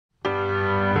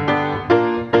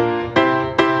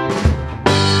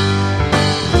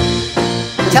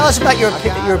Tell us about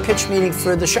your pitch meeting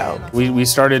for the show. We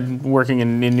started working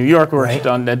in New York. We worked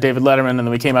on David Letterman, and then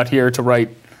we came out here to write.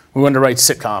 We wanted to write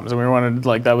sitcoms, and we wanted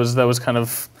that was kind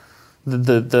of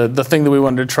the thing that we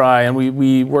wanted to try. And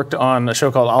we worked on a show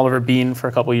called Oliver Bean for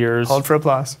a couple years. Hold for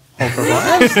applause. Hold for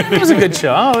applause. It was a good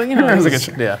show. Oh, you know, it was a good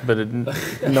show. Yeah, but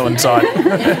no one saw it.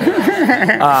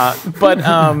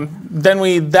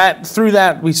 Then through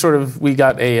that we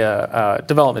got a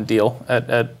development deal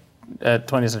at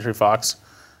 20th Century Fox,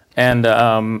 and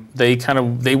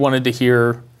they wanted to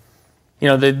hear, you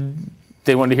know,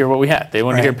 they wanted to hear what we had. They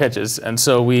wanted to hear pitches, and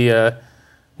so we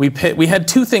had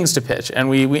two things to pitch, and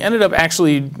we ended up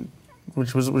actually,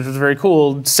 which was very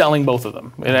cool, selling both of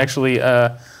them. It actually,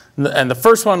 and the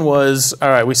first one was, all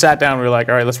right, we sat down, we were like,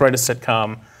 all right, let's write a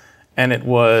sitcom, and it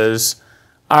was,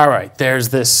 all right, there's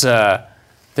this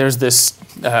accountant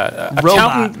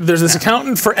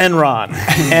for Enron,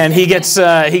 and he gets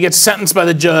sentenced by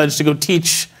the judge to go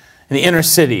teach in the inner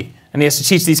city, and he has to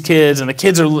teach these kids, and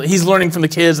he's learning from the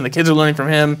kids, and the kids are learning from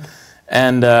him,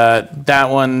 and that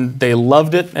one, they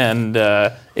loved it, and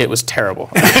it was terrible.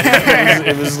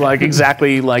 It was like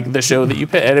exactly like the show that you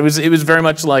picked. It was very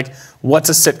much like, what's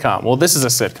a sitcom? Well, this is a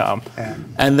sitcom,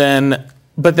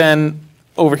 but then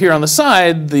over here on the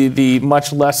side, the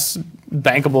much less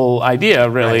bankable idea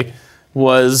really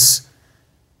was,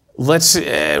 let's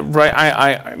it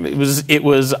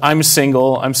was I'm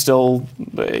single, I'm still,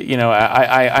 you know,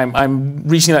 I'm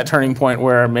reaching that turning point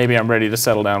where maybe I'm ready to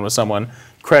settle down with someone.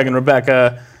 Craig and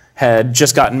Rebecca had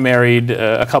just gotten married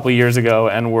a couple years ago,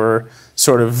 and were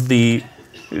sort of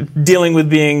dealing with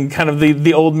being kind of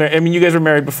the old. I mean, you guys were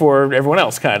married before everyone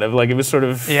else, kind of like it was sort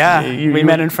of. Yeah, we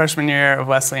met in freshman year of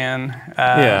Wesleyan.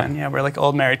 And we're like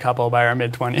old married couple by our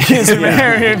mid-20s.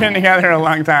 We've been together a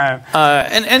long time.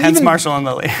 And hence even, Marshall and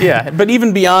Lily. Yeah, but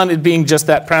even beyond it being just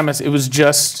that premise, it was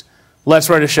just, let's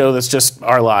write a show that's just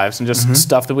our lives and just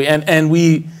stuff that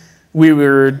we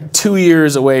were 2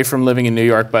 years away from living in New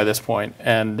York by this point,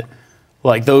 and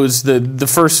like the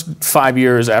first 5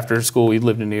 years after school we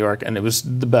lived in New York, and it was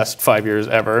the best 5 years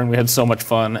ever, and we had so much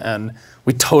fun, and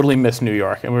we totally missed New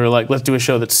York, and we were like, let's do a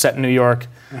show that's set in New York,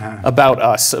 about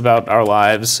us, about our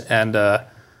lives, and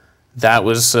that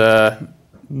was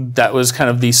kind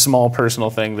of the small personal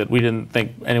thing that we didn't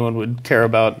think anyone would care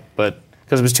about, but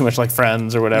because it was too much like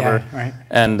Friends or whatever,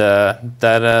 and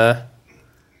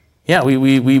yeah,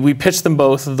 we pitched them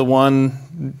both. The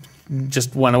one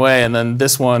just went away, and then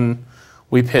this one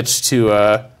we pitched to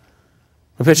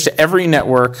every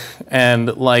network,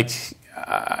 and like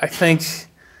I think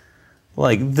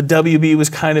like the WB was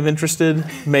kind of interested,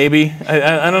 maybe.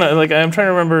 I don't know. Like I'm trying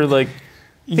to remember. Like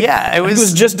yeah, it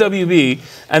was just WB,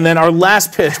 and then our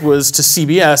last pitch was to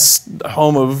CBS,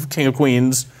 home of King of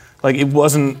Queens. Like it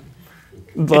wasn't.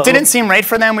 It didn't seem right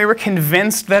for them. We were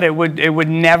convinced that it would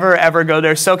never ever go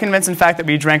there. So convinced, in fact, that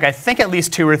we drank, I think, at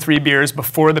least 2 or 3 beers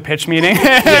before the pitch meeting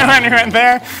when we went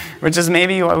there, which is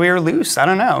maybe why we were loose. I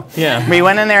don't know. Yeah. We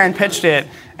went in there and pitched it,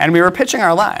 and we were pitching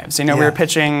our lives. You know, we were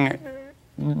pitching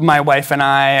my wife and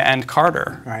I and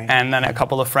Carter, and then a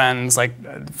couple of friends, like,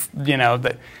 you know,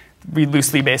 that we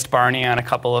loosely based Barney on a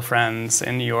couple of friends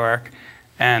in New York.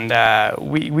 And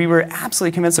we were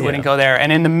absolutely convinced it wouldn't go there.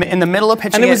 And in the middle of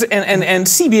pitching and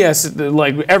CBS,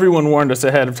 like everyone warned us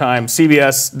ahead of time.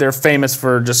 CBS, they're famous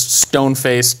for just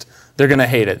stone-faced. They're gonna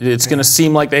hate it. It's gonna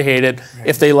seem like they hate it.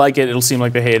 If they like it, it'll seem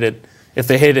like they hate it. If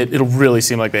they hate it, it'll really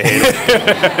seem like they hate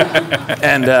it.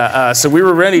 And so we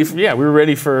were ready. We were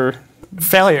ready for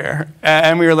failure,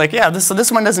 and we were like, yeah, this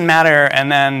one doesn't matter.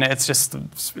 And then it's just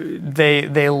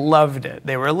they loved it.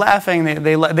 They were laughing.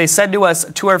 They said to us,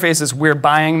 to our faces, "We're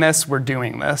buying this. We're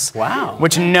doing this." Wow.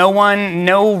 Which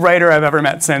no writer I've ever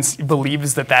met since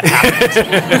believes that happened.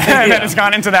 That has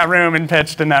gone into that room and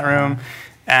pitched in that room.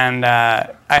 And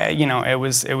you know, it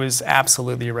was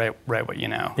absolutely right what you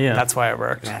know. Yeah. That's why it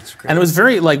worked. That's great. And it was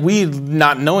very like we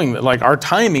not knowing that like our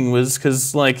timing was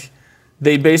because like.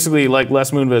 They basically, like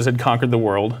Les Moonves had conquered the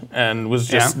world, and was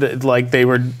just like they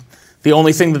were the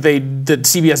only thing that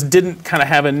CBS didn't kind of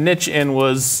have a niche in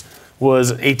was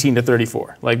 18 to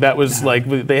 34. Like that was like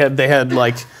they had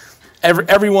like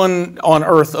everyone on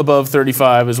Earth above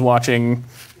 35 is watching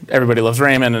Everybody Loves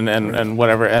Raymond and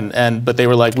whatever, but they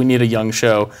were like, we need a young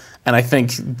show, and I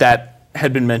think that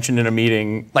had been mentioned in a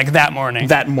meeting like that morning. And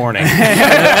then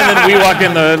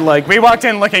we walked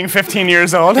in looking 15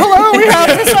 years old. Hello, we have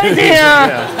this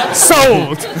idea.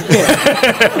 Sold.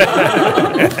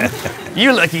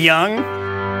 You look young.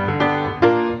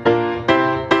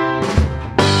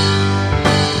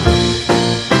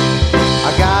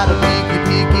 I got a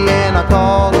peaky and I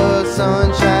call